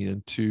trusting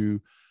in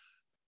to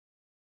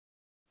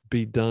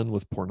be done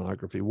with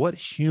pornography? What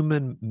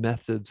human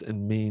methods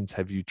and means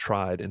have you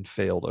tried and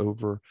failed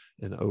over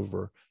and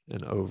over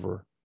and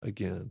over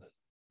again?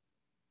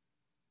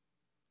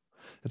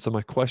 And so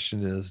my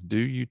question is, do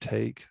you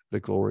take the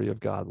glory of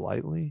God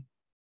lightly?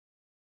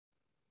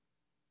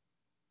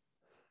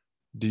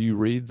 Do you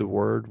read the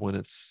word when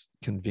it's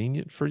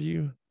convenient for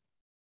you?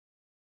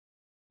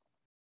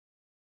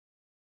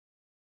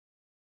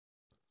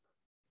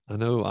 I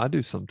know I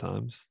do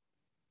sometimes.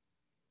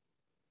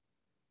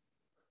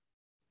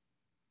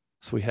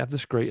 So we have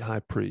this great high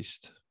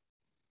priest.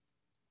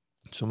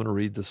 So I'm going to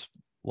read this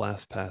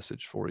last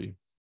passage for you.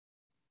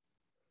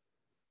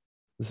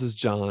 This is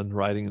John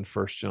writing in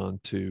 1 John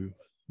 2,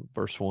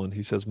 verse 1.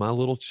 He says, my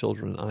little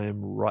children, I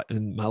am right.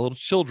 And my little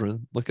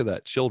children, look at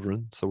that,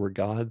 children. So we're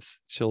God's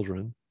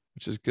children,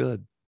 which is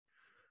good.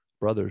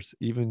 Brothers,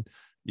 even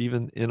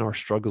in our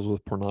struggles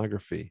with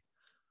pornography,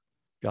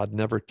 God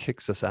never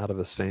kicks us out of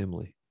his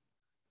family.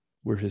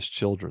 We're his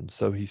children.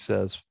 So he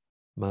says,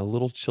 my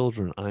little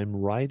children, I'm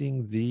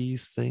writing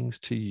these things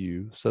to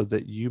you so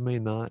that you may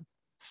not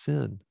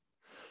sin.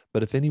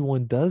 But if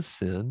anyone does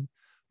sin,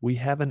 we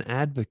have an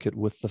advocate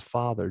with the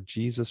Father,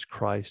 Jesus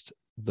Christ,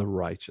 the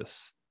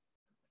righteous.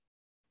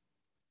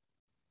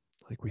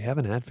 Like, we have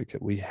an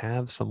advocate. We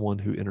have someone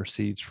who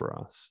intercedes for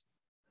us.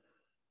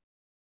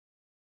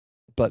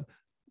 But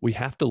we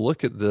have to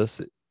look at this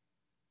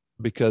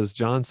because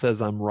John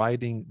says, I'm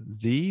writing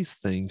these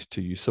things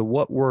to you. So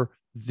what were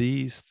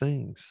these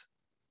things?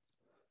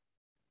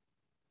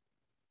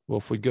 Well,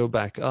 if we go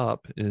back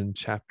up in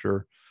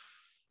chapter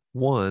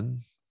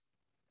 1,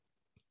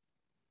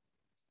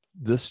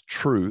 this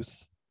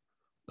truth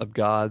of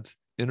God's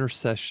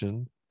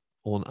intercession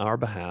on our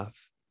behalf,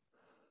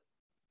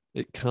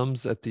 it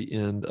comes at the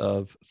end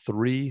of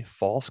 3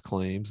 false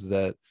claims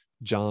that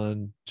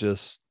John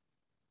just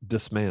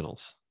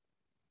dismantles,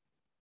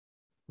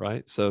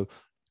 right? So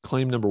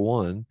claim number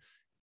 1,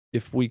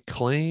 if we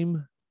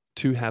claim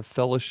to have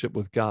fellowship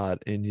with God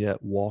and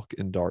yet walk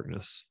in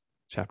darkness,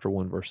 chapter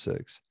 1, verse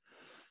 6.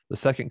 The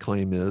second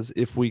claim is,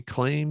 if we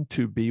claim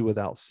to be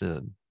without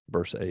sin,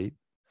 verse 8.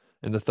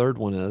 And the third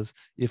one is,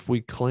 if we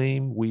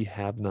claim we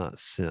have not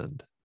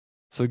sinned.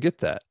 So get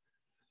that.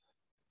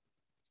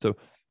 So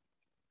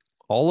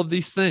all of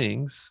these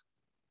things,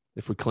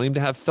 if we claim to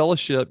have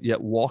fellowship,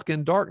 yet walk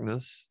in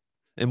darkness,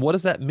 and what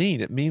does that mean?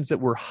 It means that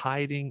we're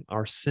hiding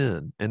our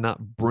sin and not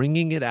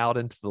bringing it out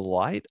into the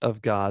light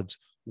of God's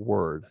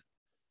word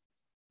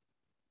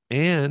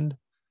and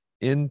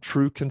in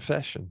true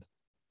confession.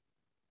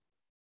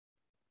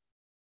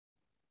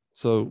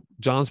 So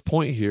John's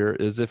point here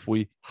is, if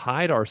we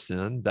hide our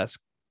sin, that's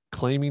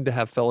claiming to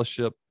have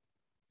fellowship,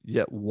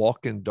 yet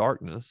walk in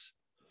darkness.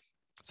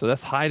 So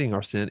that's hiding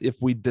our sin.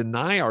 If we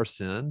deny our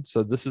sin,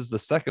 so this is the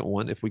second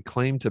one, if we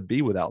claim to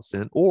be without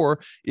sin, or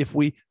if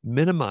we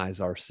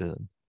minimize our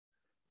sin.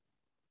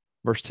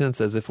 Verse 10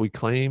 says, if we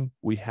claim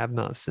we have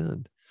not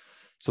sinned.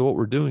 So what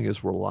we're doing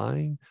is we're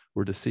lying,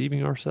 we're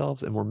deceiving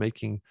ourselves, and we're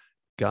making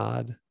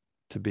God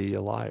to be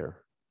a liar.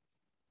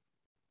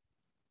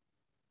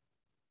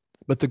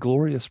 But the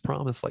glorious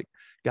promise, like,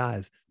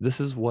 guys, this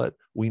is what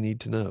we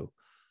need to know.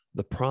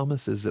 The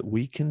promise is that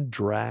we can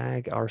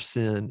drag our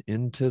sin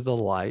into the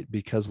light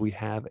because we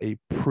have a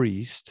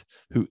priest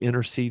who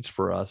intercedes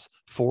for us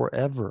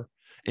forever.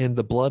 And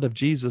the blood of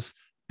Jesus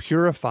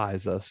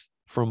purifies us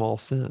from all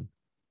sin.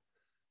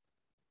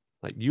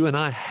 Like, you and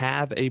I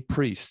have a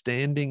priest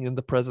standing in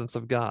the presence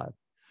of God.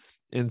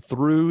 And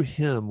through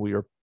him, we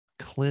are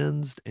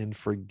cleansed and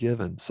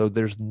forgiven. So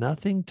there's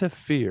nothing to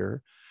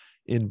fear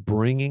in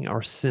bringing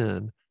our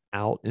sin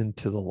out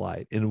into the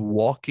light, in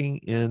walking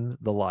in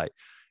the light.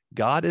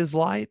 God is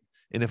light,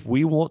 and if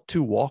we want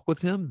to walk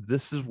with him,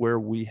 this is where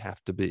we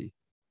have to be.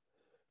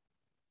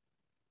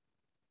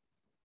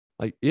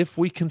 Like, if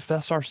we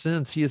confess our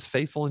sins, he is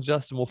faithful and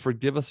just and will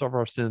forgive us of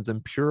our sins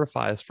and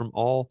purify us from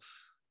all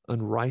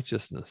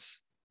unrighteousness.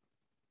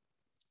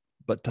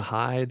 But to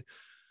hide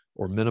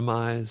or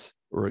minimize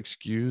or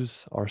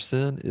excuse our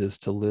sin is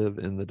to live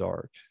in the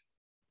dark.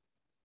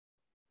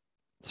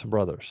 So,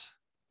 brothers,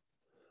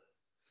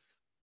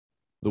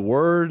 the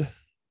word,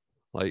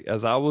 like,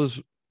 as I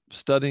was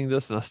studying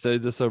this, and I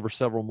studied this over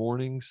several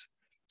mornings,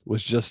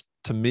 was just,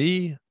 to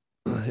me,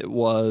 it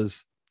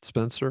was,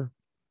 Spencer,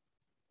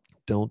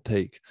 don't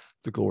take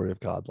the glory of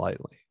God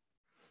lightly.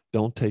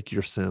 Don't take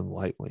your sin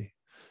lightly.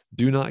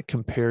 Do not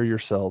compare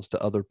yourselves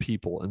to other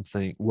people and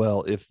think,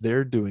 well, if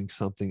they're doing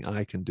something,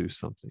 I can do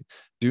something.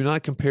 Do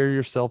not compare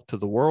yourself to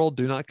the world.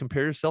 Do not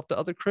compare yourself to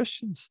other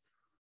Christians.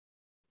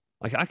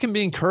 Like, I can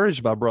be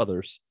encouraged by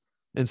brothers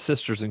and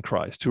sisters in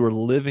Christ who are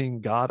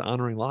living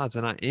God-honoring lives,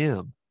 and I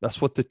am. That's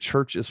what the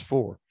church is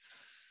for,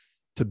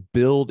 to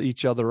build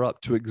each other up,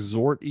 to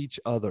exhort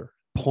each other,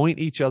 point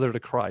each other to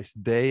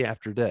Christ day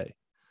after day.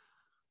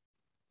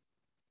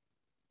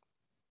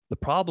 The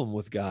problem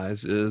with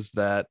guys is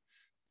that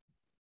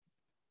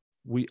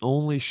we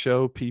only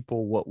show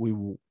people what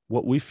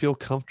we feel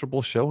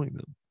comfortable showing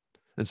them.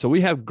 And so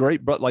we have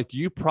great, but like,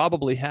 you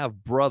probably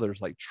have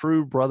brothers, like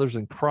true brothers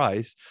in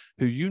Christ,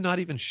 who you not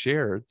even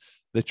shared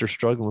that you're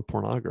struggling with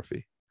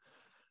pornography.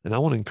 And I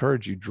want to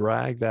encourage you,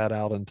 drag that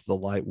out into the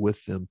light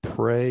with them,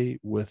 pray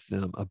with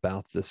them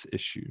about this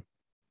issue.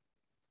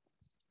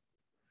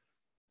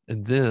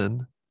 And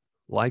then,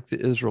 like the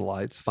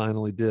Israelites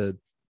finally did,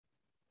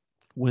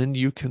 when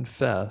you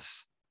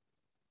confess,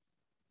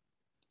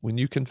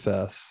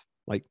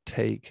 like,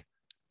 take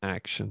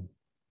action.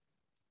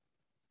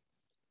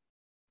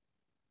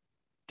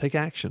 Take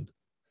action.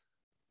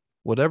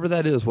 Whatever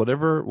that is,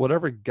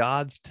 whatever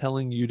God's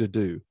telling you to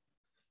do,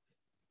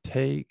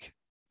 take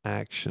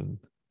action.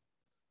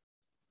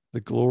 The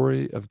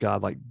glory of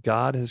God, like,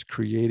 God has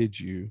created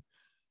you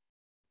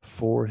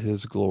for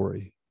his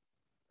glory.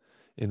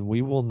 And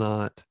we will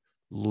not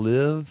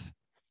live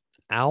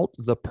out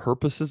the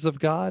purposes of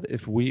God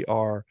if we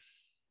are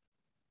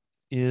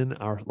in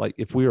our, like,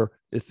 if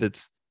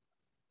it's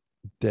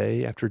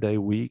day after day,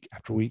 week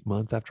after week,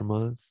 month after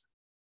month,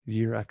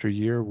 year after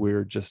year,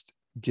 we're just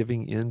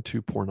giving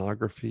into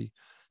pornography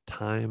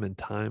time and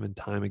time and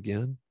time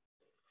again.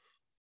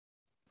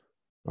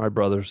 All right,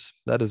 brothers,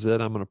 that is it.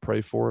 I'm going to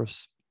pray for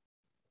us.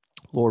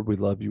 Lord, we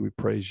love you. We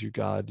praise you,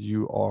 God.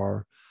 You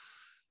are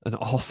an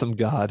awesome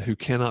God who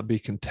cannot be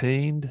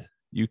contained.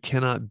 You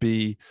cannot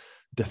be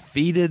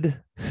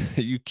defeated.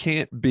 You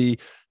can't be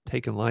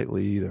taken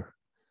lightly either.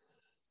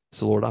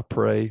 So, Lord, I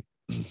pray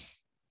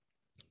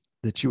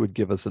that you would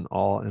give us an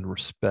awe and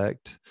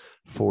respect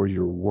for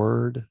your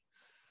word,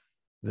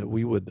 that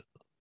we would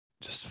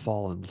just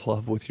fall in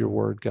love with your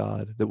word,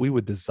 God, that we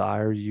would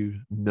desire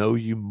you, know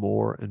you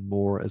more and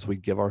more as we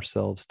give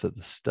ourselves to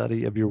the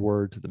study of your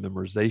word, to the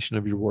memorization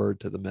of your word,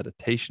 to the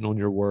meditation on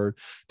your word,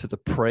 to the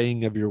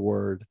praying of your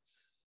word.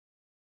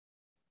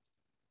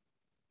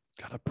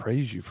 God, I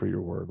praise you for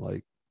your word.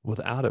 Like,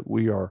 without it,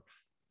 we are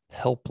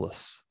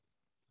helpless.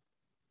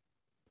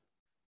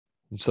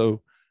 And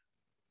so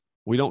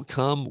we don't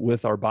come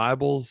with our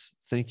Bibles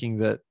thinking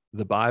that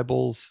the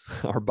Bibles,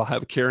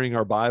 carrying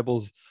our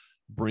Bibles,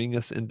 bring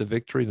us into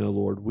victory. No,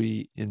 Lord,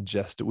 we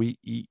ingest it. We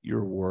eat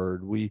your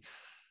word. We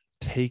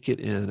take it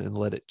in and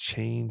let it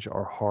change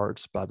our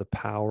hearts by the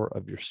power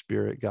of your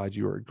Spirit. God,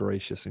 you are a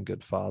gracious and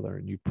good Father,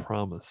 and you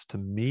promise to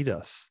meet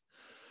us.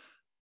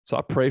 So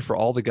I pray for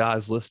all the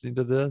guys listening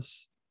to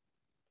this.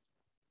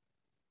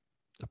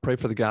 I pray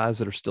for the guys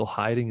that are still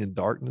hiding in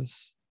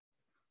darkness,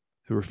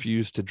 who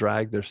refuse to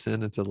drag their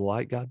sin into the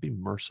light. God, be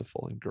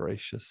merciful and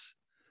gracious.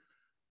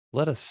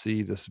 Let us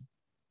see this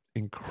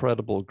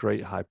incredible,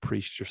 great high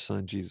priest, your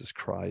son, Jesus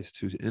Christ,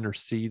 who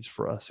intercedes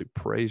for us, who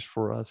prays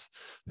for us,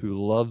 who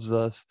loves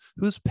us,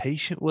 who is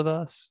patient with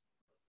us.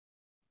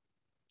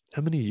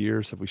 How many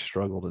years have we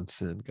struggled in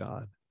sin,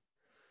 God?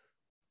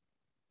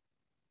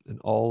 And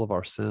all of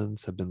our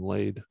sins have been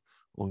laid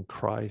on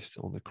Christ,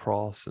 on the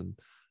cross. And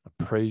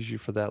I praise you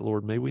for that,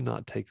 Lord. May we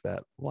not take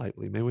that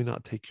lightly. May we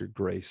not take your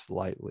grace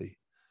lightly,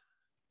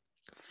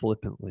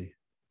 flippantly.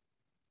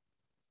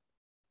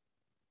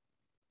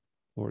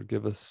 Lord,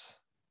 give us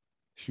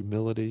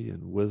humility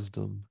and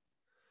wisdom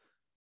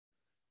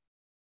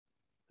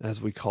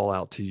as we call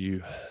out to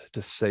you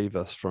to save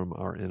us from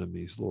our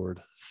enemies,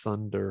 Lord.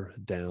 Thunder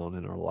down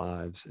in our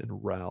lives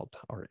and rout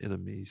our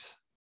enemies.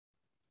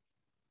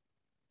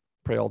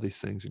 Pray all these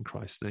things in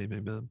Christ's name.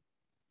 Amen.